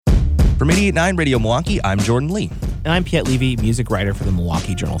From 88.9 Radio Milwaukee, I'm Jordan Lee. And I'm Piet Levy, music writer for the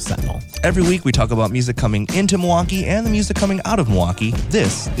Milwaukee Journal-Sentinel. Every week we talk about music coming into Milwaukee and the music coming out of Milwaukee.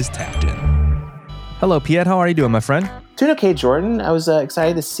 This is Tapped In. Hello, Piet. How are you doing, my friend? Doing okay, Jordan. I was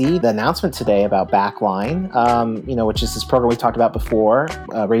excited to see the announcement today about Backline, which is this program we talked about before,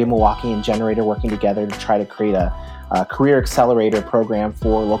 Radio Milwaukee and Generator working together to try to create a career accelerator program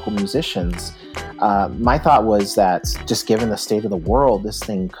for local musicians. My thought was that just given the state of the world, this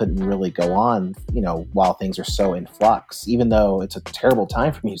thing couldn't really go on, while things are so in flux, even though it's a terrible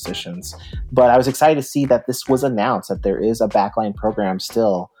time for musicians. But I was excited to see that this was announced, that there is a Backline program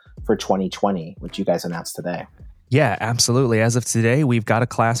still for 2020, which you guys announced today. Yeah, absolutely. As of today, we've got a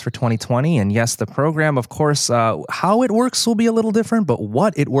class for 2020. And yes, the program, of course, how it works will be a little different, but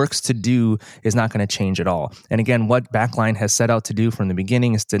what it works to do is not going to change at all. And again, what Backline has set out to do from the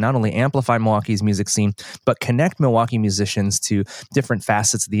beginning is to not only amplify Milwaukee's music scene, but connect Milwaukee musicians to different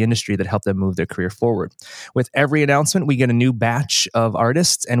facets of the industry that help them move their career forward. With every announcement, we get a new batch of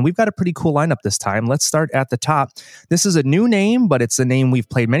artists, and we've got a pretty cool lineup this time. Let's start at the top. This is a new name, but it's a name we've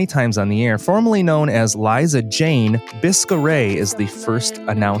played many times on the air. Formerly known as Liza Jane, Bisca Ray is the first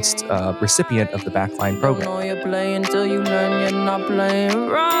announced recipient of the Backline program. I know you're playing till you learn you're not playing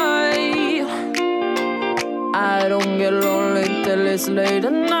right. I don't get lonely till it's late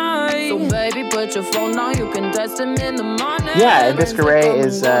at night. So baby, put your phone down, you can text him in the morning. Yeah, and Bisca Ray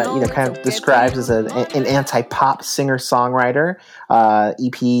is, kind of described as an anti-pop singer-songwriter.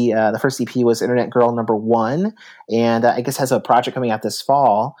 The first EP was Internet Girl #1, and I guess has a project coming out this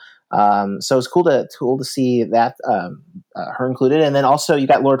fall. So it's cool to see that her included, and then also you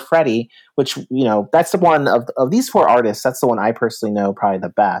got Lord Freddie, which that's the one of these four artists. That's the one I personally know probably the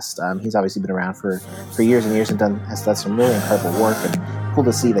best. He's obviously been around for years and years and has done some really incredible work, and cool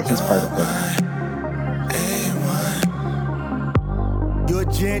to see that he's part of the program. Your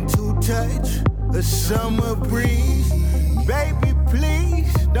gentle touch, a summer breeze, baby,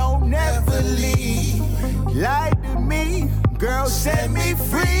 please don't never leave. Lie to me, girl, set me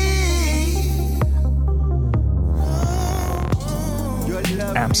free.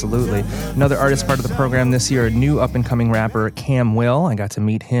 Absolutely. Another artist part of the program this year, a new up-and-coming rapper, Cam Will. I got to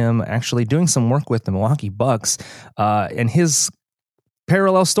meet him actually doing some work with the Milwaukee Bucks, and his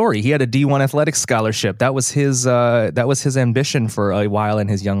parallel story. He had a D1 athletics scholarship. That was his ambition for a while in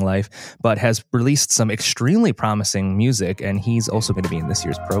his young life, but has released some extremely promising music, and he's also going to be in this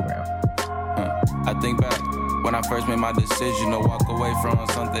year's program. I think back when I first made my decision to walk away from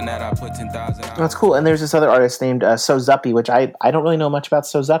something that I put 10,000 hours. That's cool. And there's this other artist named So Zuppi, which I don't really know much about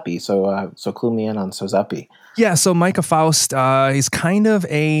So Zuppi, so clue me in on So Zuppi. Yeah, so Micah Faust, he's kind of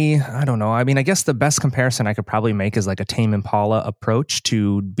I don't know. I mean, I guess the best comparison I could probably make is like a Tame Impala approach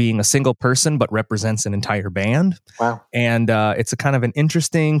to being a single person, but represents an entire band. Wow. And it's a kind of an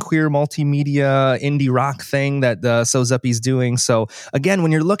interesting queer multimedia indie rock thing that So Zuppi's doing. So again,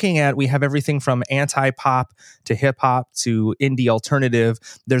 when you're looking at, we have everything from anti-pop to hip-hop to indie alternative.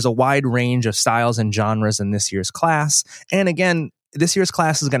 There's a wide range of styles and genres in this year's class. And again, this year's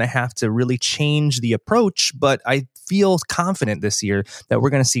class is going to have to really change the approach, but I feel confident this year that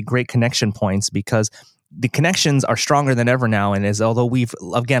we're going to see great connection points because the connections are stronger than ever now. And although we've,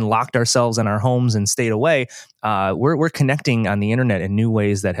 again, locked ourselves in our homes and stayed away, we're connecting on the internet in new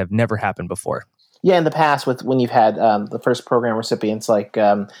ways that have never happened before. Yeah, in the past, when you've had the first program recipients like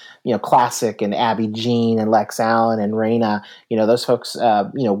Classic and Abby Jean and Lex Allen and Raina, those folks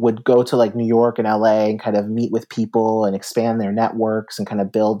would go to like New York and LA and kind of meet with people and expand their networks and kind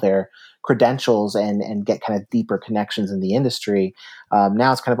of build their credentials and get kind of deeper connections in the industry.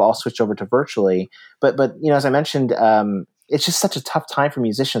 Now it's kind of all switched over to virtually, but as I mentioned, it's just such a tough time for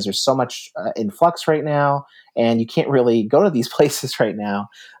musicians. There's so much in flux right now, and you can't really go to these places right now.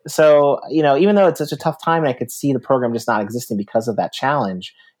 So, even though it's such a tough time and I could see the program just not existing because of that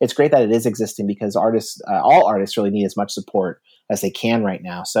challenge, it's great that it is existing because all artists really need as much support as they can right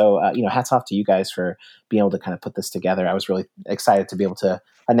now. So, hats off to you guys for being able to kind of put this together. I was really excited to be able to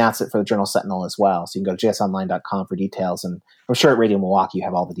announce it for the Journal Sentinel as well. So you can go to jsonline.com for details. And I'm sure at Radio Milwaukee you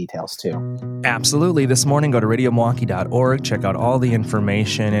have all the details too. Absolutely. This morning, go to radiomilwaukee.org, check out all the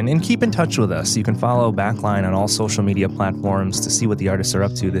information, and keep in touch with us. You can follow Backline on all social media platforms to see what the artists are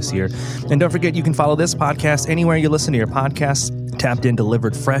up to this year. And don't forget, you can follow this podcast anywhere you listen to your podcasts. Tapped In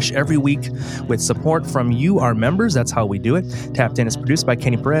delivered fresh every week with support from you, our members. That's how we do it. Tapped In is produced by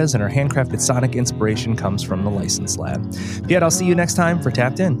Kenny Perez, and our handcrafted sonic inspiration comes from the License Lab. Piet, I'll see you next time for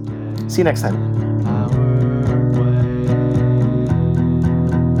Tapped In. See you next time.